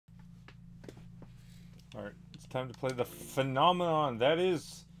Alright, it's time to play the phenomenon that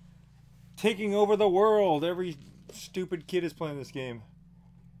is taking over the world. Every stupid kid is playing this game.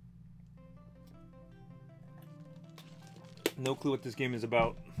 No clue what this game is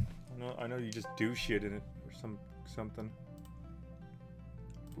about. I know you just do shit in it or something.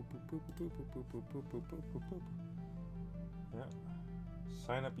 Yeah.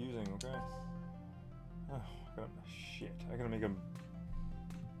 Sign up using, okay. Oh, shit. I gotta make him.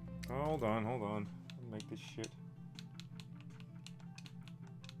 Hold on. I'll make this shit.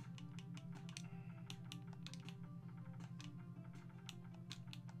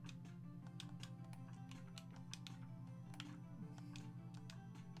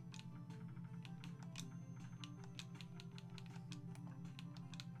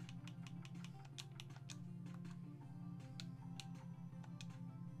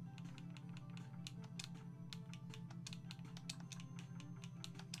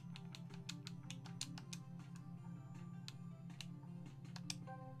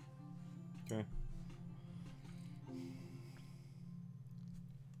 Okay.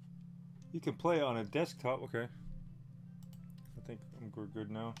 You can play on a desktop. Okay. I think we're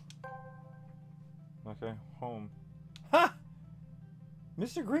good now. Okay, home. Ha!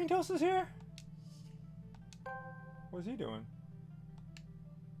 Mr. Green Toast is here? What's he doing?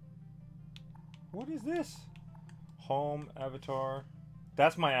 What is this? Home, avatar.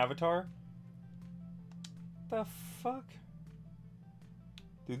 That's my avatar? The fuck?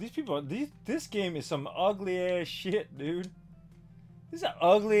 Dude, these people, this game is some ugly ass shit, dude. This is an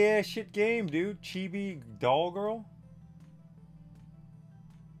ugly ass shit game, dude. Chibi doll girl.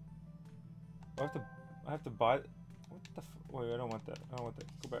 I have to buy. What the? Wait, I don't want that. I don't want that.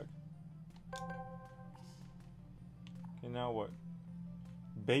 Go back. Okay, now what?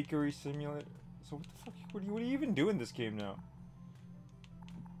 Bakery simulator. So what the fuck? What are you even doing in this game now?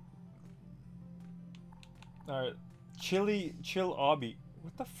 All right, chill obby.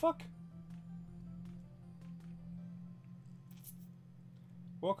 What the fuck?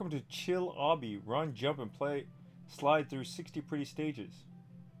 Welcome to Chill Obby. Run, jump, and play. Slide through 60 pretty stages.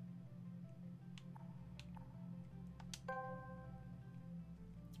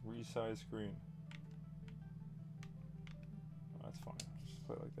 Resize screen. Oh, that's fine. Just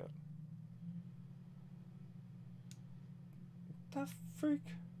play it like that. What the freak?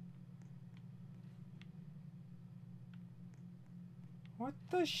 What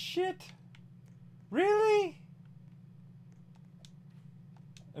the shit? Really?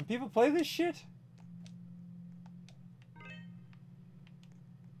 And people play this shit?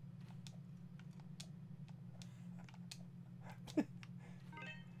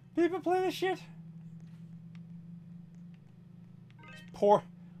 People play this shit? It's poor.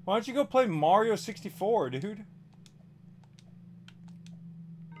 Why don't you go play Mario 64, dude?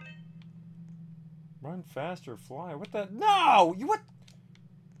 Run faster, fly. What the? No! You what?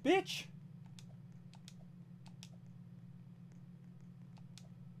 Bitch!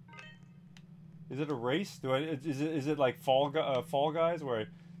 Is it a race? Is it like Fall Guys where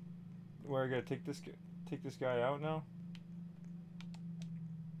I gotta take this guy out now?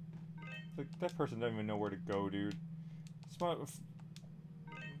 Like that person doesn't even know where to go, dude. Smart. What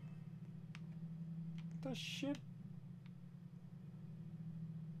the shit?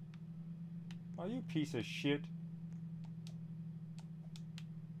 Oh, you piece of shit.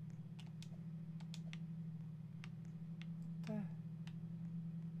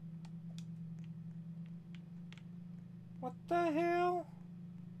 What the hell?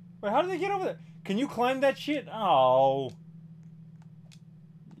 Wait, how did they get over there? Can you climb that shit? Oh.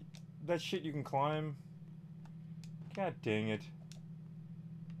 That shit you can climb? God dang it.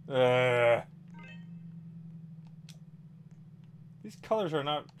 These colors are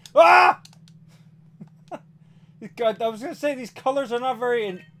not... Ah! God, I was gonna say, these colors are not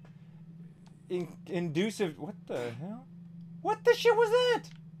very inducive. What the hell? What the shit was that?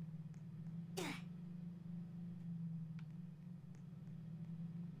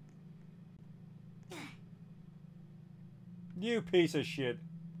 You piece of shit.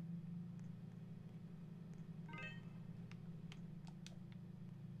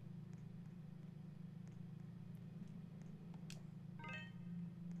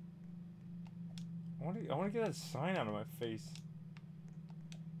 I want to get that sign out of my face.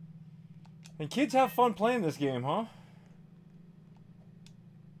 And kids have fun playing this game, huh?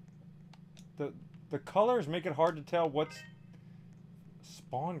 The colors make it hard to tell what's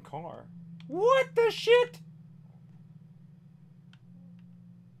spawn car. What the shit?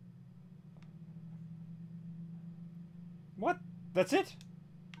 What? That's it?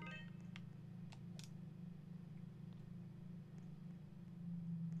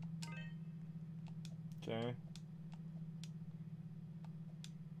 Okay.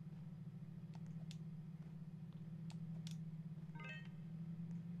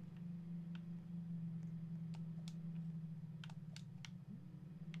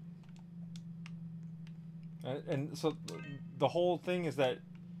 And so the whole thing is that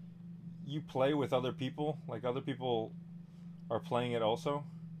you play with other people, like other people are playing it also.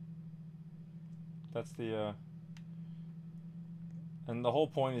 That's the and the whole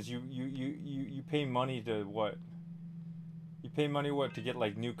point is you pay money to what? You pay money what to get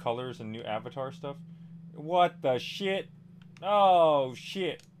like new colors and new avatar stuff? What the shit? Oh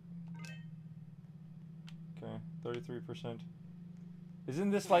shit. Okay, 33%.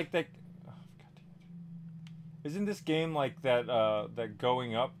 Isn't this like that? Oh, God damn it. Isn't this game like that? That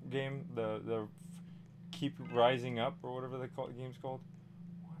going up game, the keep rising up or whatever the game's called?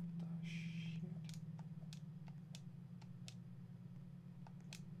 What the shit?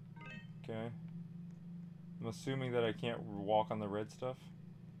 Okay. I'm assuming that I can't walk on the red stuff.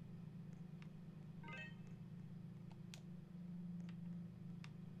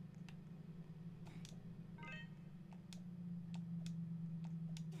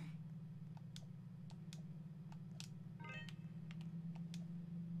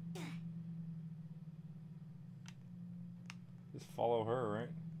 Just follow her, right?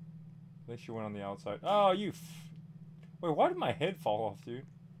 I think she went on the outside. Oh, you wait, why did my head fall off, dude?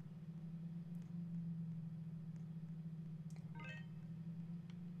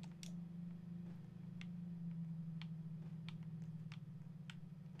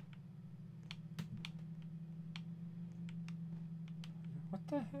 What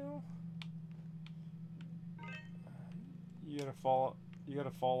the hell? You gotta fall. You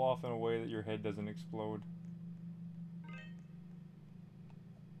gotta fall off in a way that your head doesn't explode.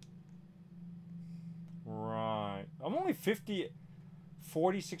 Right. I'm only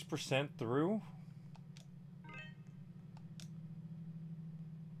 46% through.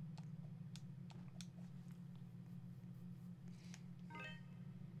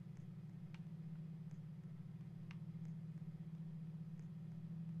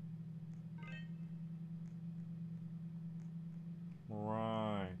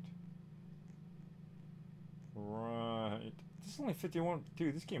 Right. Right. This is only 51.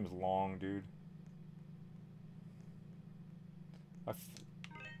 Dude, this game is long, dude.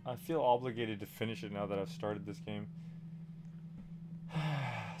 I feel obligated to finish it now that I've started this game.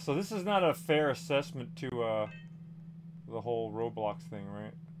 So this is not a fair assessment to the whole Roblox thing,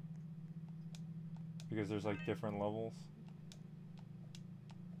 right? Because there's like different levels.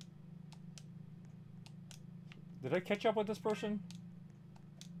 Did I catch up with this person?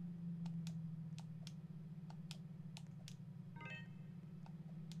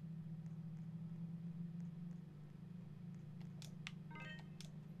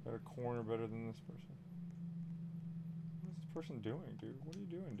 Got a corner better than this person. What is this person doing, dude? What are you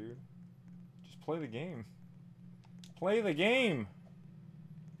doing, dude? Just play the game. Play the game!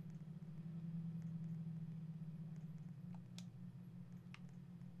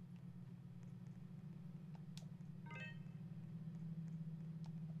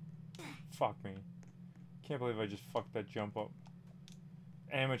 Fuck me. Can't believe I just fucked that jump up.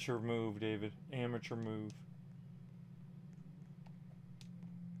 Amateur move, David. Amateur move.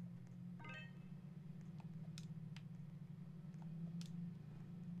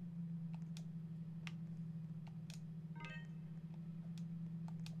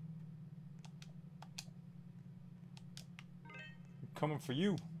 I'm coming for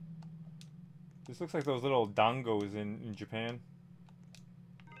you. This looks like those little dongos in Japan.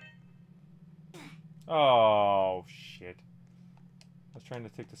 Oh, shit. I was trying to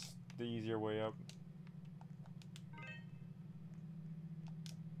take the easier way up.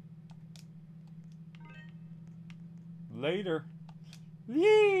 Later.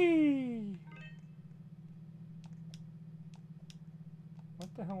 Yee!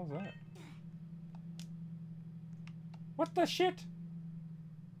 What the hell was that? What the shit?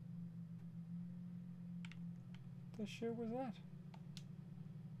 What the shit was that?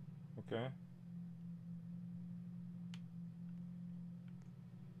 Okay.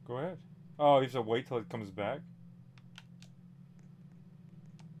 Go ahead. Oh, you have to wait till it comes back?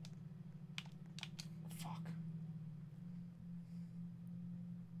 Fuck.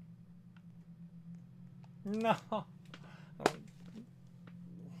 No.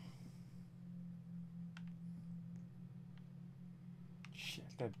 Shit,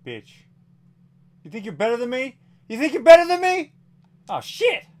 that bitch. You think you're better than me? You think you're better than me? Oh,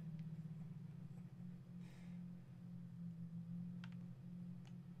 shit.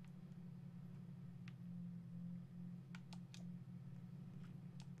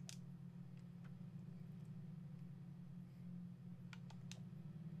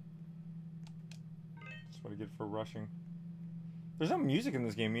 That's what I get for rushing. There's no music in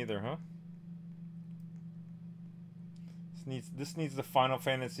this game either, huh? This needs the Final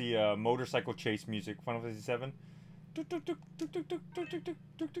Fantasy motorcycle chase music. Final Fantasy 7.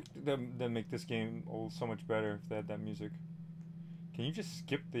 That make this game so much better if they had that music. Can you just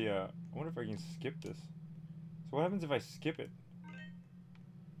skip the? I wonder if I can skip this. So what happens if I skip it?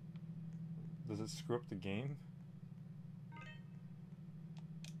 Does it screw up the game?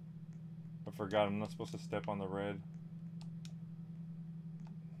 I forgot. I'm not supposed to step on the red.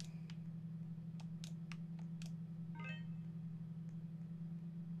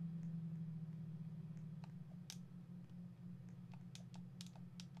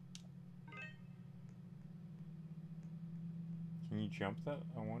 Can you jump that?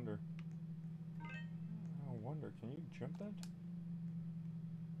 I wonder. Can you jump that?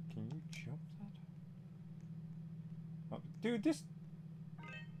 Can you jump that? Oh, dude, this...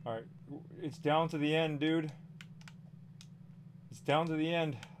 Alright, it's down to the end, dude. It's down to the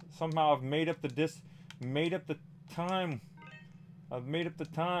end. Somehow I've made up the time. I've made up the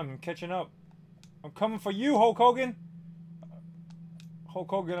time. I'm catching up. I'm coming for you, Hulk Hogan. Hulk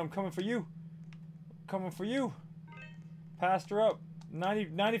Hogan, I'm coming for you. I'm coming for you. Passed her up.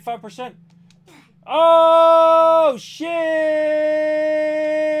 95%. Oh, shit!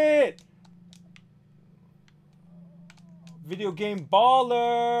 Video game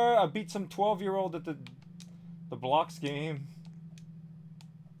baller. I beat some 12-year-old at the Blocks game.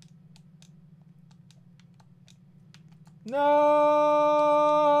 No!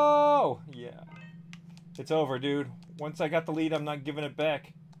 Yeah. It's over, dude. Once I got the lead, I'm not giving it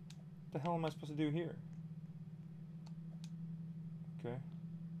back. What the hell am I supposed to do here? Okay.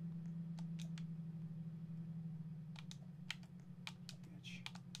 Bitch.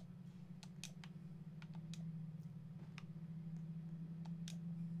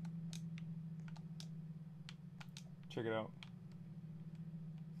 Check it out.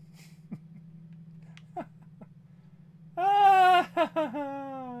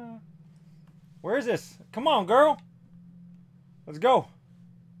 Where is this? Come on, girl. Let's go.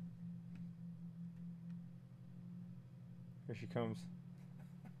 Here she comes.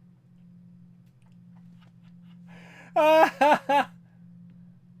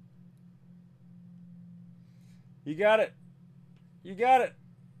 You got it. You got it.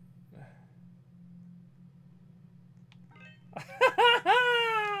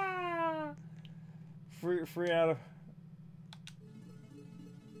 Free out of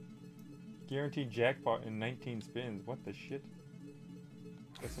guaranteed jackpot in 19 spins. What the shit?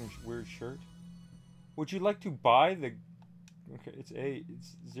 That's some weird shirt. Would you like to buy the? Okay,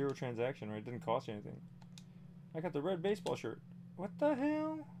 it's 0 transaction, right? It didn't cost you anything. I got the red baseball shirt. What the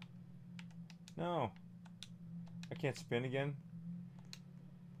hell? No. I can't spin again.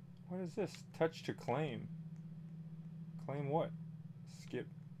 What is this? Touch to claim. Claim what? Skip.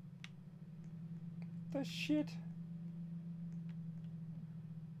 The shit?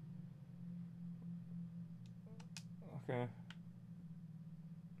 Okay.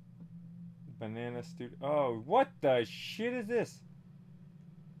 Banana studio. Oh, what the shit is this?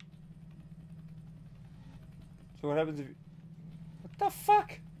 So what happens if you... What the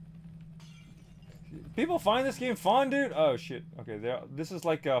fuck? People find this game fun, dude? Oh shit. Okay, this is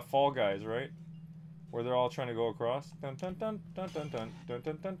like Fall Guys, right? Where they're all trying to go across. Dun dun dun dun dun dun dun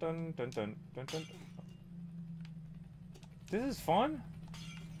dun dun dun dun dun dun dun. This is fun.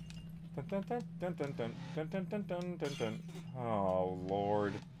 Dun dun dun dun dun dun dun dun dun dun dun dun. Oh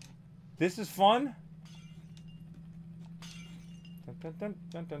lord. This is fun. Dun dun dun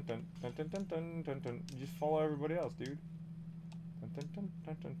dun dun dun dun dun dun dun dun dun. You just follow everybody else, dude. Dun dun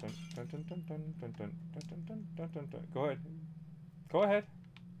dun dun dun dun dun dun dun dun dun dun dun dun dun dun. Go ahead. Go ahead.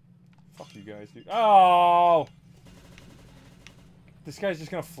 Fuck you guys, dude. Oh! This guy's just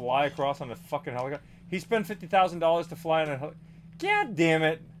gonna fly across on a fucking helicopter. He spent $50,000 to fly on a helicopter. God damn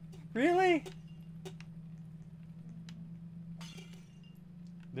it! Really?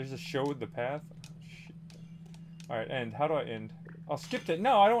 There's a show with the path? Oh, shit. Alright, end. How do I end? I'll skip it.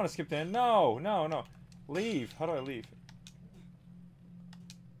 No, I don't want to skip the end. No, no, no. Leave. How do I leave?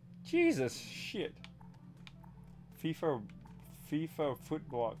 Jesus, shit. FIFA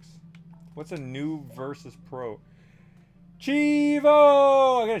Footblocks. What's a new versus pro?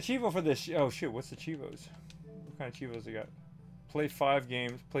 Chivo! I got a Chivo for this. Oh shit, what's the Chivos? What kind of Chivos I got? Play 5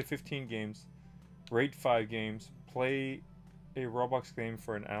 games, play 15 games, rate 5 games, play a Roblox game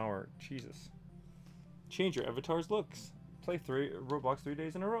for an hour. Jesus. Change your avatar's looks. Play Roblox 3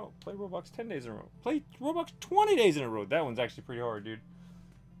 days in a row. Play Roblox 10 days in a row. Play Roblox 20 days in a row. That one's actually pretty hard, dude.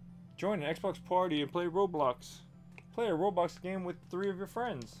 Join an Xbox party and play Roblox. Play a Roblox game with 3 of your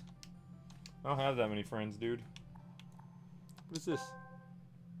friends. I don't have that many friends, dude. What is this?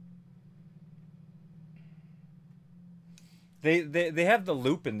 They have the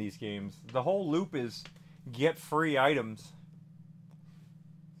loop in these games. The whole loop is get free items.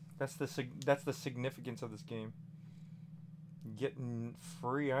 That's the significance of this game. Getting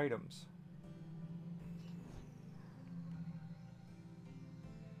free items.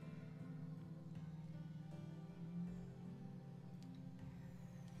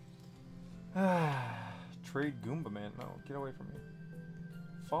 Trade Goomba Man. No, get away from me.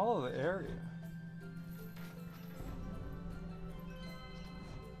 Follow the area.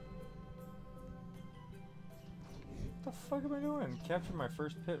 What the fuck am I doing? Capture my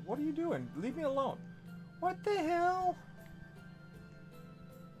first pit. What are you doing? Leave me alone. What the hell?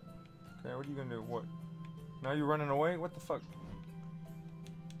 Okay, what are you gonna do? What? Now you're running away? What the fuck?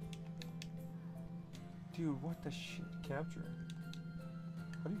 Dude, what the shit? Capture it.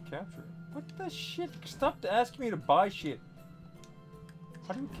 How do you capture it? What the shit? Stop asking me to buy shit.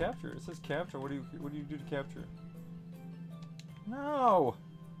 How do you capture it? It says capture. What do you do to capture it? No.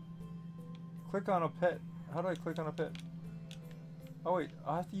 Click on a pet. How do I click on a pet? Oh wait,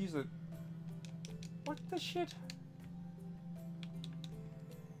 I have to use it. What the shit?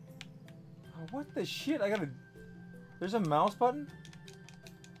 Oh, what the shit? I gotta. There's a mouse button?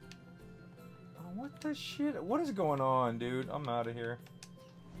 Oh, what the shit? What is going on, dude? I'm out of here.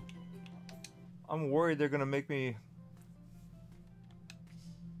 I'm worried they're gonna make me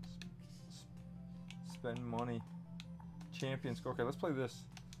spend money. Champions. Okay, let's play this.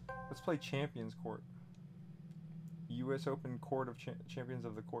 Let's play Champions Court. U.S. Open Court of Champions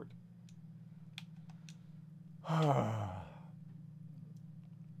of the Court.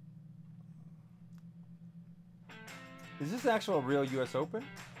 Is this actual real U.S. Open?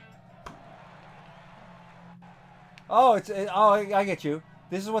 Oh, oh, I get you.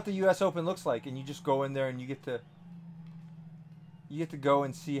 This is what the U.S. Open looks like, and you just go in there and you get to go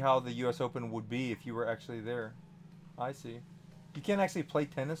and see how the U.S. Open would be if you were actually there. I see. You can't actually play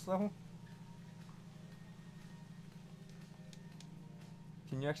tennis though?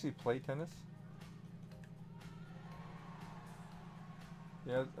 Can you actually play tennis?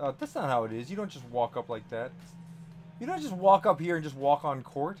 Yeah, that's not how it is. You don't just walk up like that. You don't just walk up here and just walk on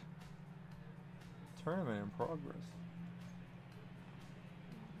court. Tournament in progress.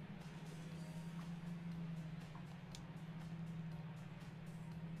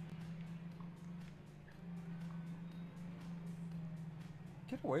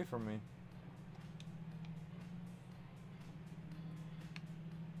 Get away from me.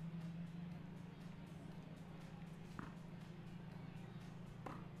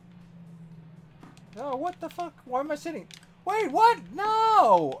 Oh, what the fuck? Why am I sitting? Wait, what?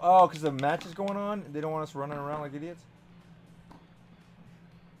 No! Oh, because the match is going on? They don't want us running around like idiots?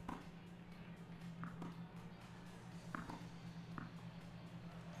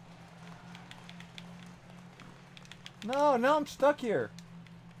 No, now I'm stuck here.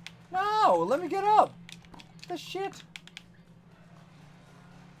 No, let me get up. What the shit?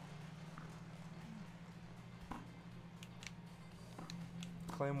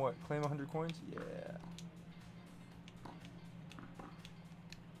 Claim what? Claim 100 coins? Yeah.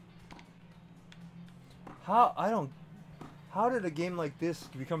 How did a game like this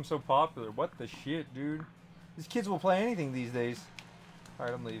become so popular? What the shit, dude? These kids will play anything these days.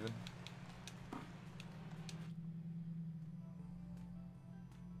 Alright, I'm leaving.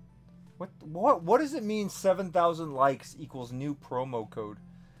 What does it mean 7,000 likes equals new promo code?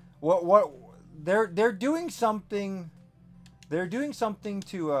 What they're doing something. They're doing something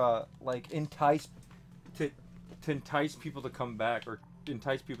to like entice people to come back or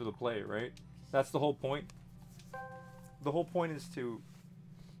entice people to play, right? That's the whole point. The whole point is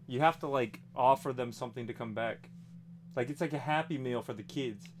you have to like offer them something to come back. Like it's like a Happy Meal for the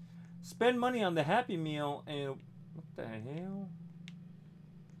kids. Spend money on the Happy Meal and what the hell?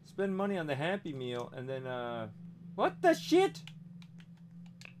 Spend money on the Happy Meal and then what the shit?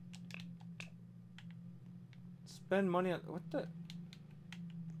 Spend money on what the?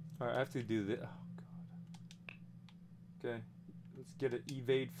 Alright, I have to do this. Oh god. Okay, let's get an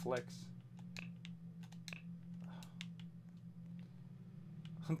evade flex.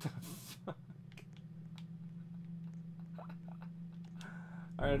 What the fuck?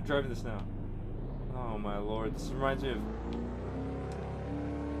 Alright, I'm driving this now. Oh my lord, this reminds me of.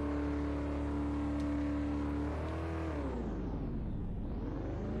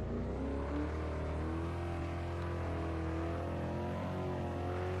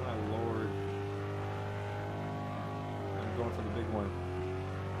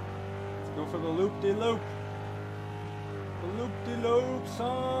 For the loop-de-loop. The loop-de-loop,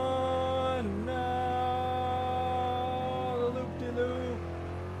 son. No, the loop-de-loop.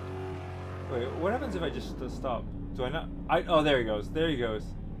 Wait, what happens if I just stop? Do I not? Oh, there he goes. There he goes.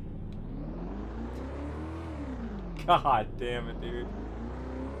 God damn it, dude.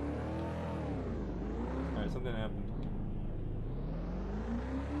 Alright, something happened.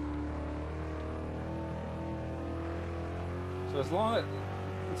 So as long as...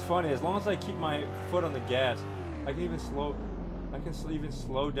 It's funny, as long as I keep my foot on the gas, I can even slow... I can even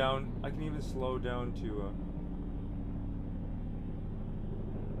slow down... I can even slow down to...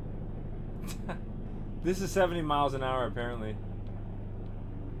 This is 70 miles an hour, apparently.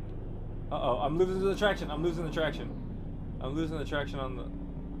 Uh-oh, I'm losing the traction. I'm losing the traction. I'm losing the traction on the...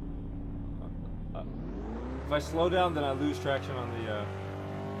 if I slow down, then I lose traction on the...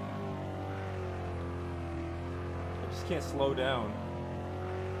 I just can't slow down.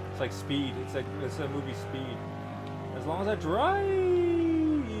 It's like Speed. It's like a movie Speed. As long as I drive,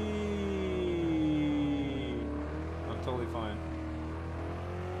 I'm totally fine.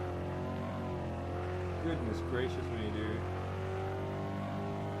 Goodness gracious me, dude.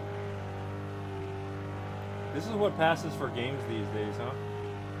 This is what passes for games these days, huh?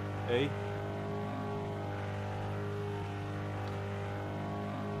 Hey?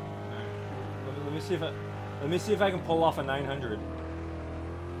 Alright. Let me see if I can pull off a 900.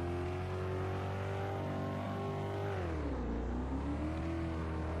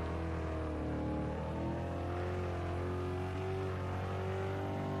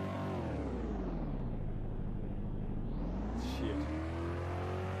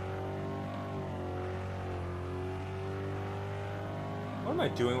 What am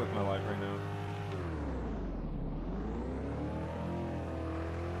I doing with my life right now?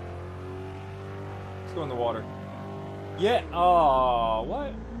 Let's go in the water. Yeah. Oh,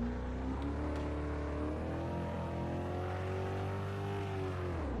 what?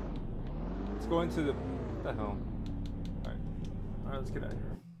 Let's go into the... What the hell? Alright. Alright, let's get out of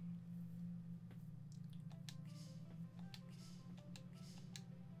here.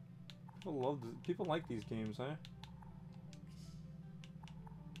 People love this. People like these games, huh?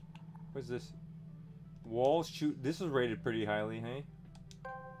 What's this? Wall shoot. This is rated pretty highly, hey?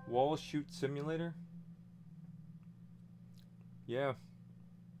 Wall shoot simulator? Yeah.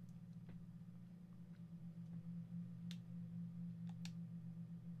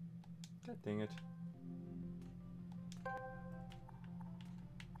 God dang it.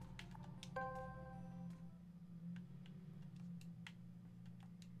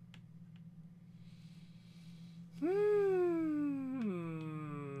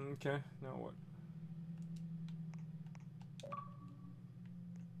 Okay, now what?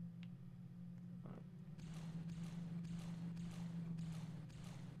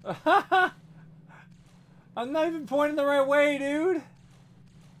 I'm not even pointing the right way, dude.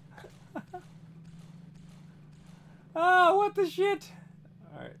 Oh, what the shit?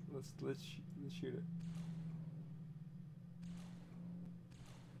 All right, let's shoot it.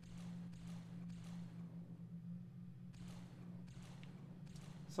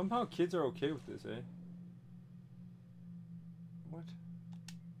 Somehow kids are okay with this, eh? What?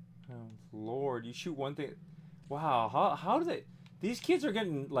 Oh, Lord, you shoot one thing. Wow, how do they... These kids are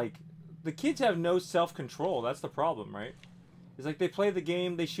getting, like... The kids have no self-control. That's the problem, right? It's like they play the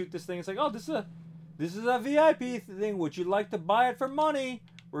game, they shoot this thing. It's like, oh, this is a VIP thing. Would you like to buy it for money?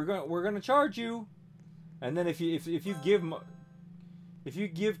 We're gonna charge you. And then if you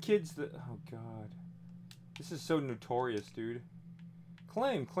give kids the... Oh, God. This is so notorious, dude.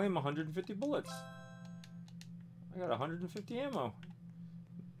 Claim 150 bullets. I got 150 ammo.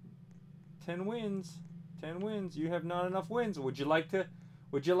 10 wins. 10 wins. You have not enough wins. Would you like to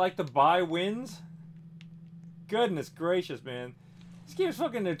buy wins? Goodness gracious, man. This game's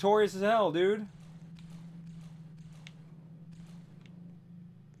fucking notorious as hell, dude.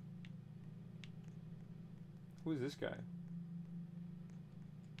 Who's this guy?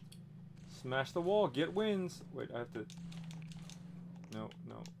 Smash the wall, get wins. Wait, I have to... No.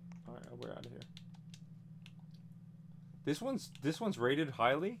 Alright, we're out of here. This one's rated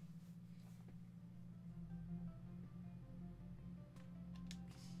highly?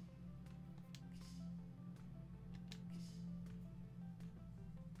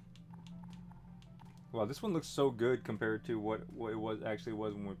 Wow, this one looks so good compared to what it actually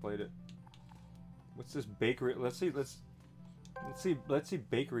was when we played it. What's this bakery? Let's see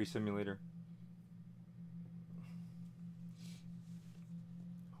bakery simulator.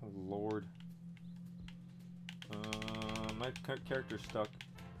 Oh Lord. My character's stuck.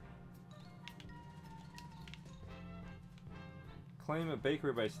 Claim a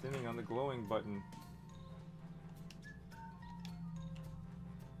bakery by standing on the glowing button.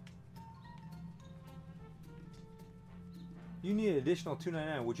 You need an additional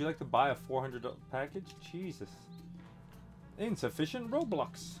 $2.99. Would you like to buy a $400 package? Jesus. Insufficient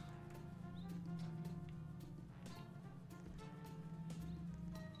Roblox.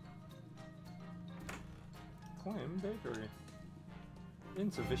 Claim bakery.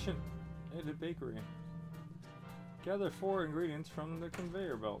 Insufficient. Edit bakery. Gather 4 ingredients from the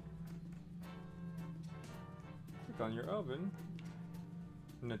conveyor belt. Click on your oven.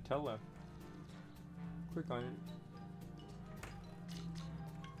 Nutella. Click on your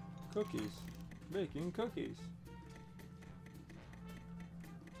cookies. Baking cookies.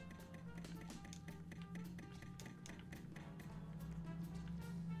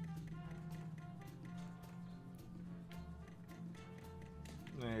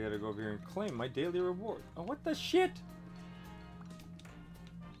 I gotta go over here and claim my daily reward. Oh, what the shit?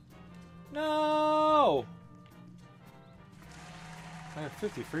 No! I have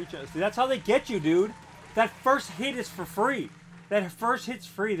 50 free chances. That's how they get you, dude. That first hit is for free. That first hit's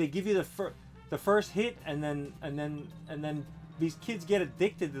free. They give you the first hit, and then these kids get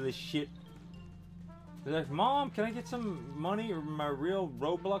addicted to this shit. They're like, Mom, can I get some money or my real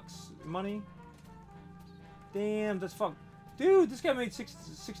Roblox money? Damn, that's fuck. Dude, this guy made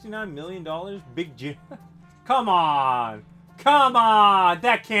 $69 million. Big Jim. Come on. Come on.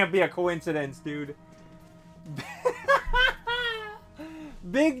 That can't be a coincidence, dude.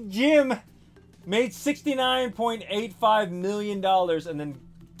 Big Jim made $69.85 million and then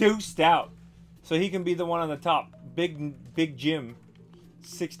deuced out. So he can be the one on the top. Big Jim.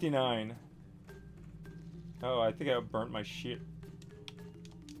 69. Oh, I think I burnt my shit.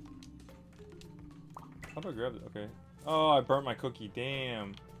 How do I grab it? Okay. Oh, I burnt my cookie.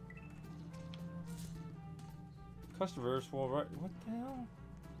 Damn. Customers will right. What the hell?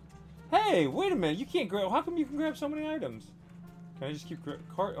 Hey, wait a minute. You can't grab. How come you can grab so many items? Can I just keep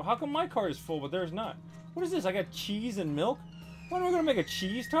cart? How come my cart is full but theirs not? What is this? I got cheese and milk. When am I gonna make a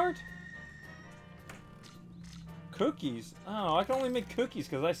cheese tart? Cookies. Oh, I can only make cookies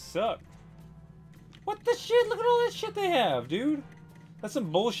because I suck. What the shit? Look at all that shit they have, dude. That's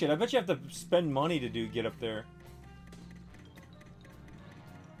some bullshit. I bet you have to spend money to get up there.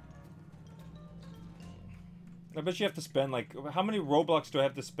 I bet you have to spend, like, how many Roblox do I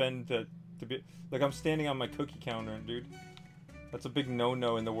have to spend to be... Like, I'm standing on my cookie counter, dude. That's a big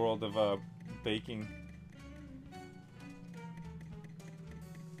no-no in the world of, baking.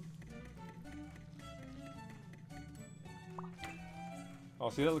 Oh,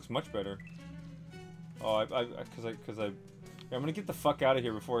 see, that looks much better. Oh, because I'm gonna get the fuck out of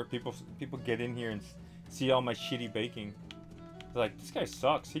here before people get in here and see all my shitty baking. They're like, this guy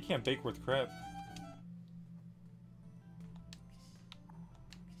sucks. He can't bake worth crap.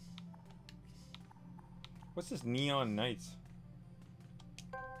 What's this Neon Nights?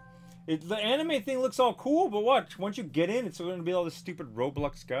 The anime thing looks all cool, but watch. Once you get in, it's going to be all this stupid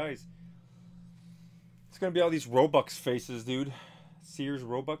Roblox guys. It's going to be all these Robux faces, dude. Sears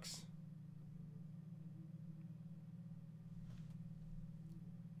Robux.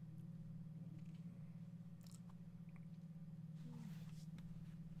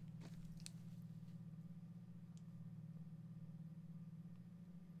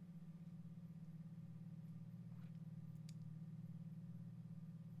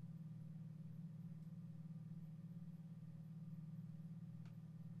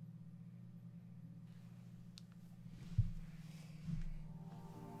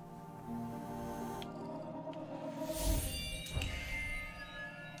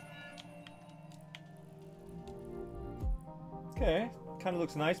 Okay, kind of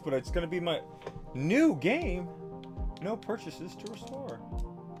looks nice, but it's going to be my new game. No purchases to restore.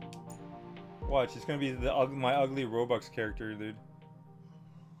 Watch, it's going to be my ugly Robux character, dude.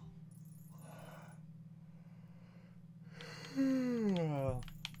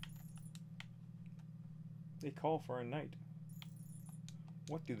 They call for a night.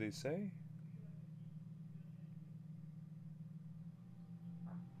 What do they say?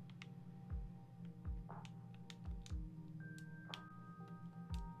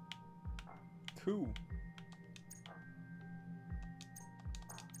 Cool.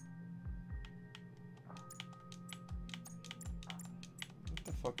 What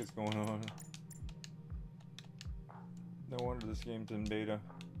the fuck is going on? No wonder this game's in beta.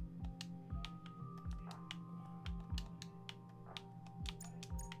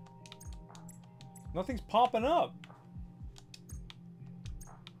 Nothing's popping up.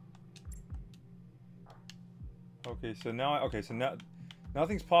 Okay, so now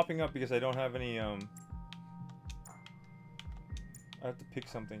nothing's popping up because I don't have any, I have to pick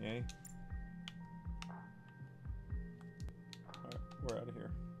something, eh? Alright, we're out of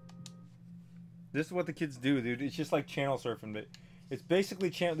here. This is what the kids do, dude. It's just like channel surfing, but it's basically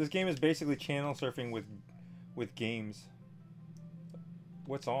this game is basically channel surfing with games.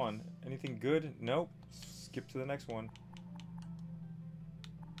 What's on? Anything good? Nope. Skip to the next one.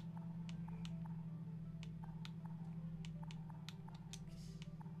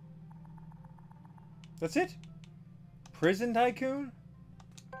 That's it? Prison Tycoon?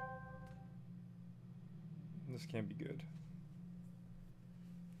 This can't be good.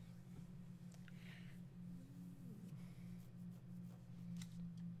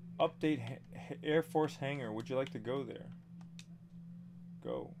 Update Air Force hangar. Would you like to go there?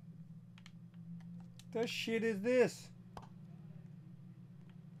 Go. The shit is this?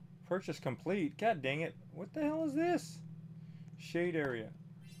 Purchase complete. God dang it. What the hell is this? Shade area.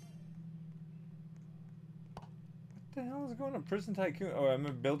 What the hell is going on? Prison Tycoon. Oh, I'm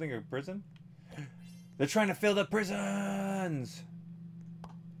building a prison? They're trying to fill the prisons!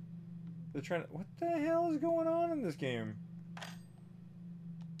 They're trying to... What the hell is going on in this game?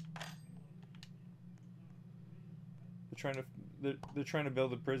 They're trying to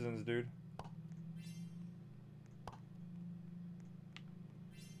build the prisons, dude.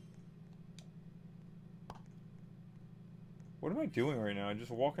 What am I doing right now? I'm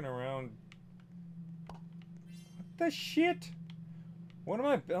just walking around. What the shit? What am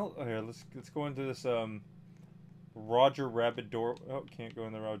I built? Oh, here, let's go into this Roger Rabbit door. Oh, can't go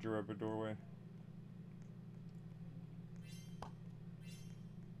in the Roger Rabbit doorway.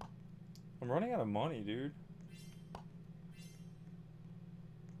 I'm running out of money, dude.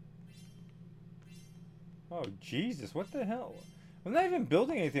 Oh, Jesus, what the hell? I'm not even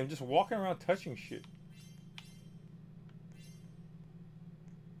building anything, I'm just walking around touching shit.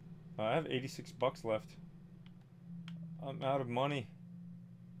 I have 86 bucks left. I'm out of money.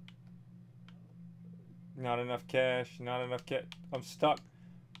 Not enough cash, not enough cash. I'm stuck.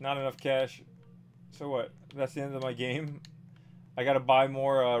 Not enough cash. So what? That's the end of my game? I gotta buy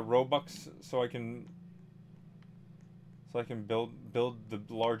more Robux so I can build the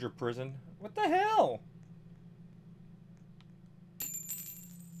larger prison. What the hell?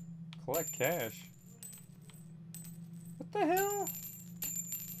 Collect cash. What the hell?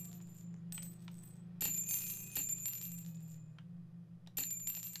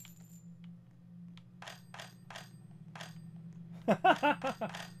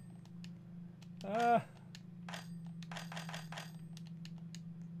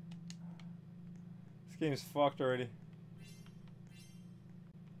 This game's fucked already.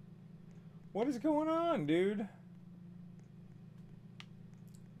 What is going on, dude?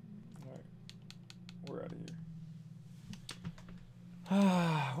 Alright. We're out of here.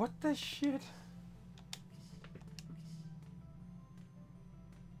 What the shit?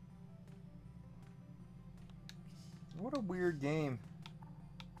 What a weird game.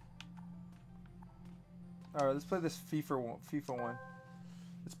 Alright, let's play this FIFA one.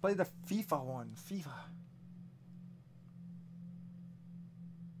 Let's play the FIFA one. FIFA.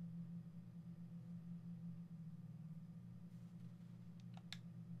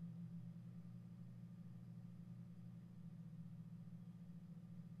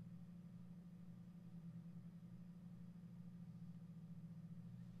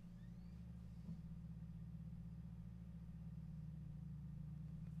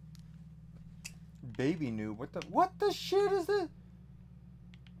 Baby noob. What the shit is this?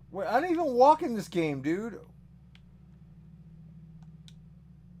 Wait, I didn't even walk in this game, dude.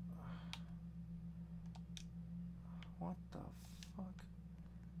 What the fuck?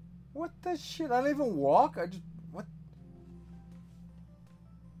 What the shit? I didn't even walk. I just what?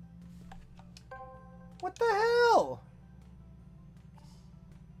 What the hell?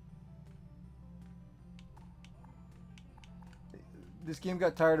 This game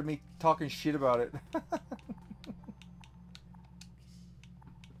got tired of me talking shit about it.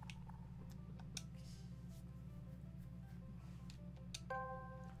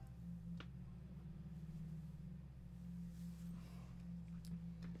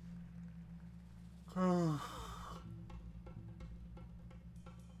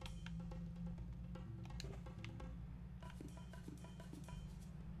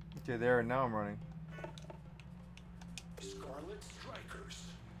 Okay, there, now I'm running. Scarlet Strikers.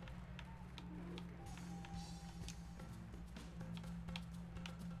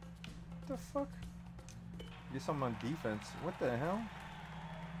 What the fuck? Guess I'm on defense. What the hell?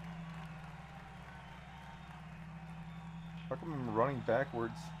 How come I'm running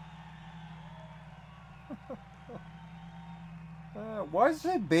backwards? Why does it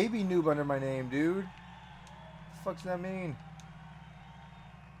say baby noob under my name, dude? What the fuck's that mean?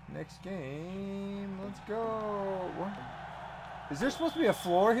 Next game, let's go. What? Is there supposed to be a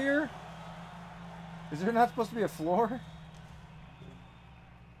floor here? Is there not supposed to be a floor?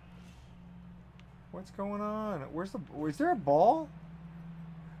 What's going on? Where's the... Is there a ball?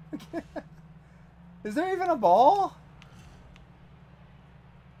 Is there even a ball?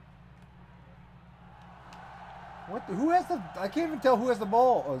 What? Who has the... I can't even tell who has the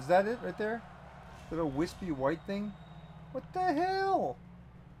ball. Oh, is that it right there? Is that a wispy white thing? What the hell?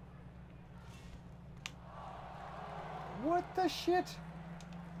 What the shit?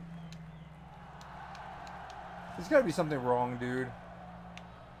 There's gotta be something wrong, dude.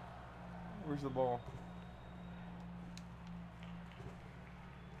 Where's the ball?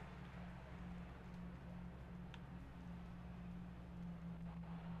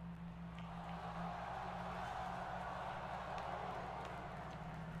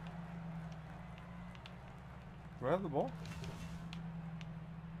 Do I have the ball?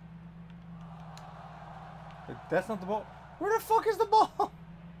 That's not the ball. Where the fuck is the ball?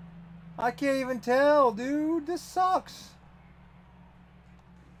 I can't even tell, dude. This sucks.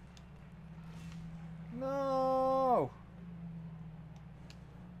 No.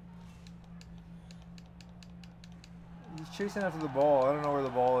 He's chasing after the ball. I don't know where the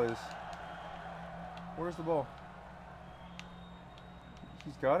ball is. Where's the ball?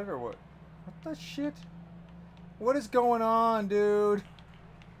 He's got it or what? What the shit? What is going on, dude?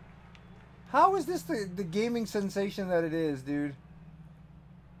 How is this the gaming sensation that it is, dude?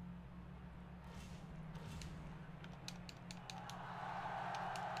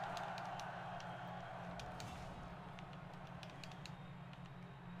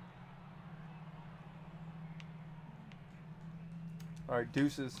 Alright,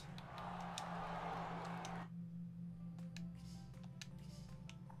 deuces.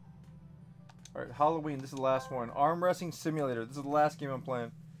 Alright, Halloween. This is the last one. Arm wrestling simulator. This is the last game I'm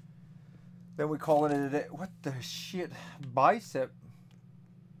playing. Then we call it a day. What the shit? Bicep.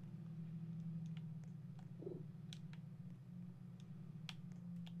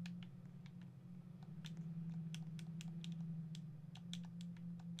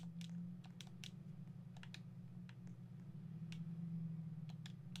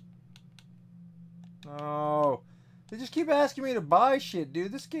 No. They just keep asking me to buy shit,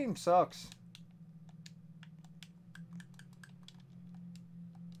 dude. This game sucks.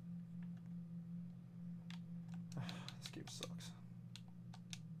 This game sucks.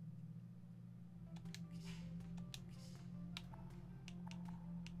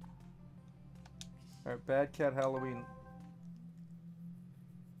 Alright, Bad Cat Halloween.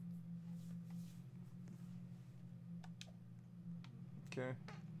 Okay.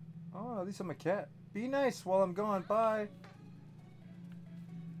 Oh, at least I'm a cat. Be nice while I'm gone. Bye.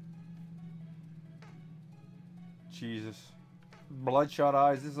 Jesus. Bloodshot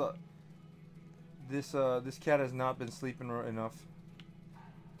eyes. This cat has not been sleeping enough.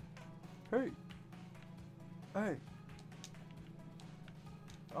 Hey. Hey.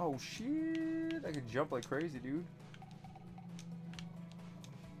 Oh shit. I can jump like crazy, dude.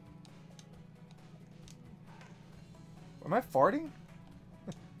 Am I farting?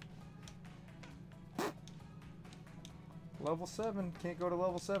 Level 7. Can't go to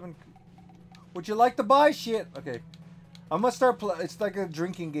level 7. Would you like to buy shit? Okay. I'm gonna start it's like a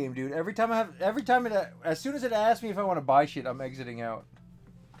drinking game, dude. Every time as soon as it asks me if I want to buy shit, I'm exiting out.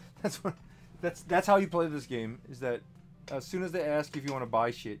 That's how you play this game, is that as soon as they ask if you want to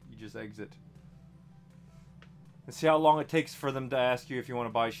buy shit, you just exit. And see how long it takes for them to ask you if you want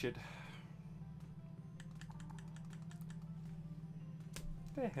to buy shit.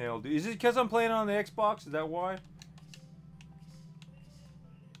 What the hell, dude? Is it because I'm playing on the Xbox? Is that why?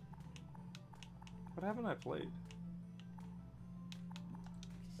 What haven't I played?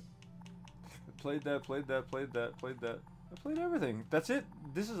 I played that, played that, played that, played that. I played everything. That's it.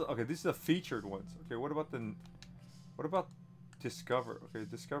 This is okay. These are the featured ones. Okay, what about the? What about Discover? Okay,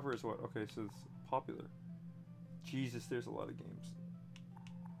 Discover is what? Okay, so it's popular. Jesus, there's a lot of games.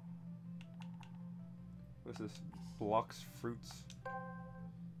 What's this? Blocks Fruits.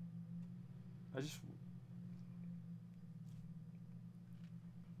 I just.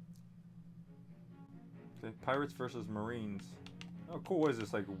 Okay, Pirates versus Marines. Oh, cool. What is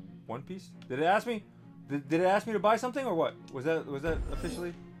this, like One Piece? Did it ask me? Did it ask me to buy something or what? Was that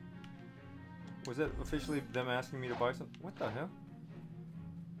officially? Was that officially them asking me to buy something? What the hell?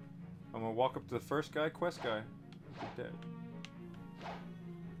 I'm gonna walk up to the first guy, quest guy. Dead.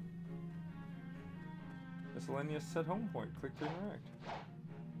 Miscellaneous set home point. Click to interact.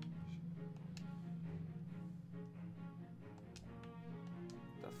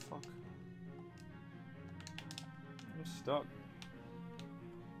 The fuck? I'm stuck.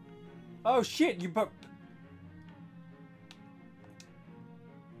 Oh shit! You put.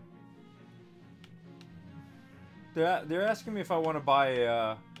 They're asking me if I want to buy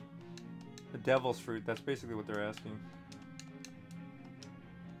the devil's fruit. That's basically what they're asking.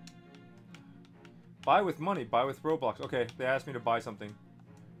 Buy with money. Buy with Roblox. Okay, they asked me to buy something.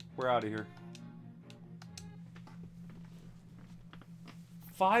 We're out of here.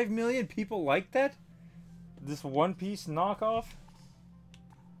 5 million people like that? This One Piece knockoff?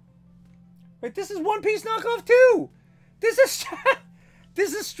 Wait, this is One Piece knockoff too! This is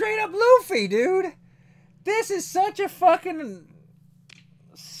this is straight up Luffy, dude! This is such a fucking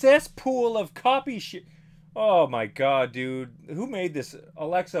cesspool of copy shit. Oh my god, dude. Who made this?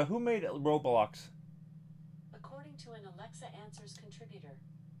 Alexa, who made Roblox? According to an Alexa Answers contributor,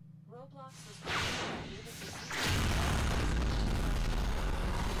 Roblox was created by Roblox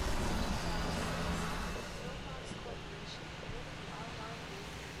Corporation created the online game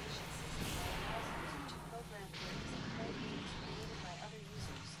creation system that allows users to program games and play games created by other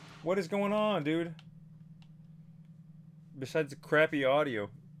users. What is going on, dude? Besides the crappy audio.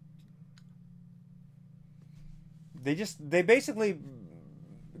 They basically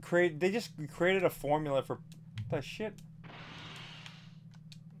created a formula for the shit.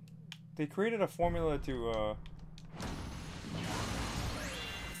 They created a formula to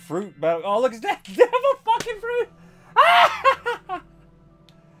fruit battle. Oh, look, it's that devil fucking fruit.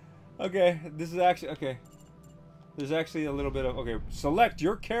 Okay, this is actually okay. There's actually a little bit of okay. Select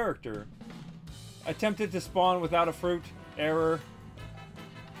your character. Attempted to spawn without a fruit. Error.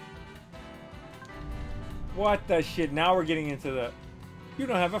 What the shit? Now we're getting into the... You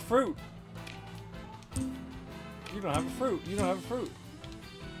don't have a fruit. You don't have a fruit. You don't have a fruit.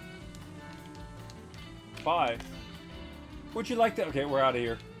 Bye. Would you like to... Okay, we're out of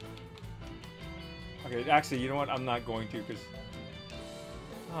here. Okay, actually, you know what? I'm not going to, because...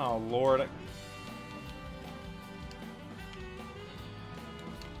 Oh, Lord.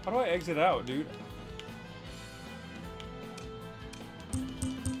 How do I exit out, dude?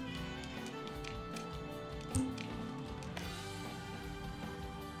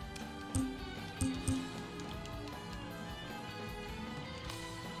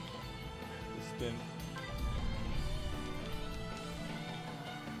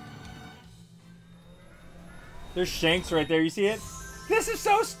 There's Shanks right there. You see it? This is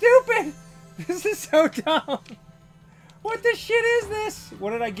so stupid. This is so dumb. What the shit is this?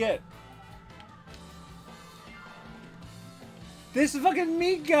 What did I get? This is fucking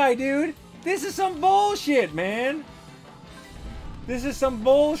meat guy, dude. This is some bullshit, man. This is some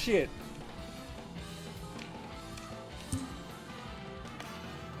bullshit.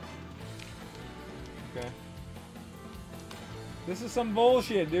 Okay. This is some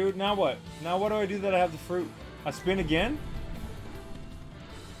bullshit, dude. Now what? Now what do I do that I have the fruit? I spin again?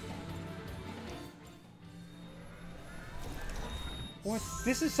 What?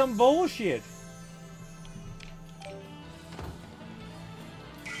 This is some bullshit.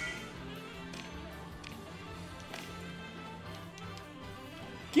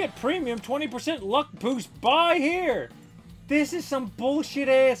 Get premium 20% luck boost. Buy here. This is some bullshit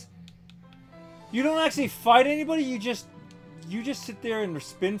ass. You don't actually fight anybody. You just sit there and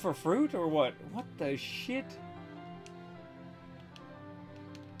spin for fruit or what? What the shit?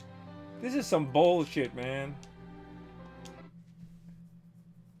 This is some bullshit, man.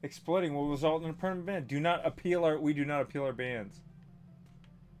 Exploiting will result in a permanent ban. We do not appeal our bans.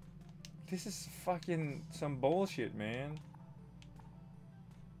 This is fucking some bullshit, man.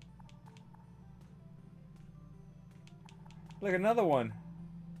 Look, another one.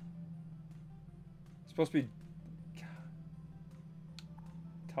 It's supposed to be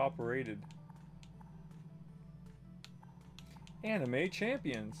top rated. Anime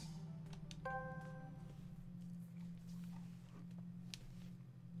champions.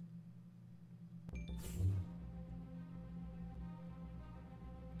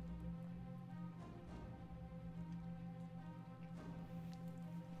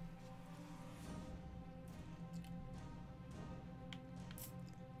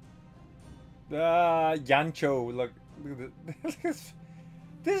 Yancho, look at this.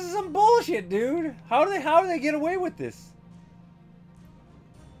 This is some bullshit, dude. How do they get away with this?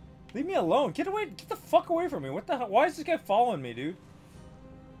 Leave me alone. Get away. Get the fuck away from me. What the hell? Why is this guy following me, dude?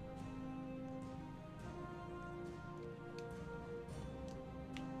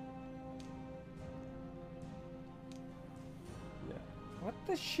 Yeah. What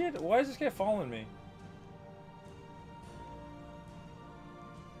the shit? Why is this guy following me?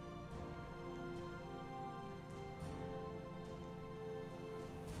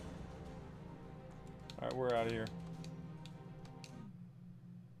 Alright, we're out of here.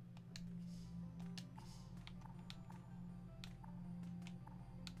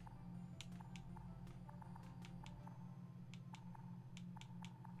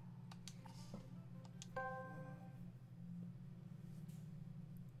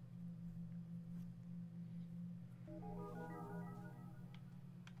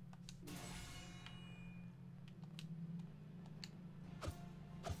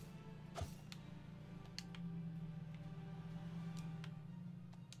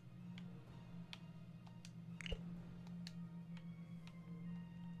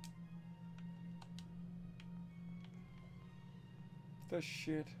 the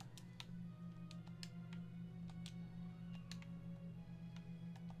shit?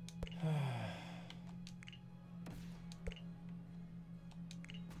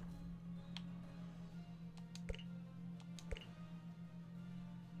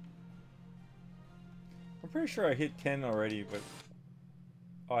 I'm pretty sure I hit 10 already, but...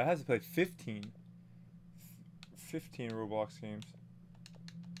 Oh, I have to play 15. 15 Roblox games.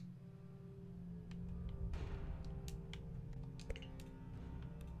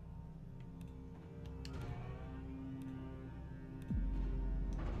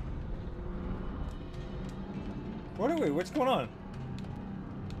 What are we? What's going on?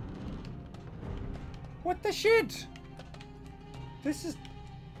 What the shit? This is...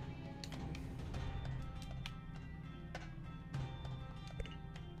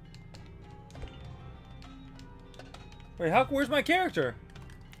 Wait, where's my character?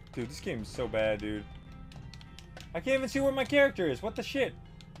 Dude, this game is so bad, dude. I can't even see where my character is. What the shit?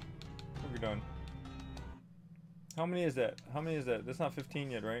 What are we doing? How many is that? How many is that? That's not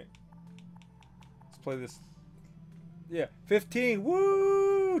 15 yet, right? Let's play this. Yeah, 15.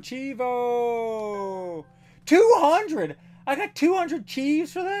 Woo! Chivo! 200! I got 200 Chivs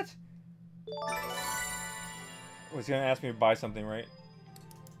for that? Oh, he's gonna ask me to buy something, right?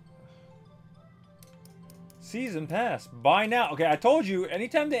 Season pass. Buy now. Okay, I told you,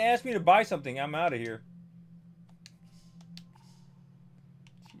 anytime they ask me to buy something, I'm out of here.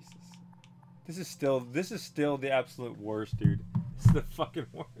 Jesus. This is still the absolute worst, dude. This is the fucking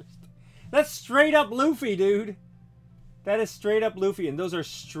worst. That's straight up Luffy, dude. That is straight up Luffy, and those are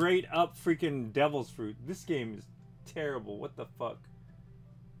straight up freaking devil's fruit. This game is terrible. What the fuck?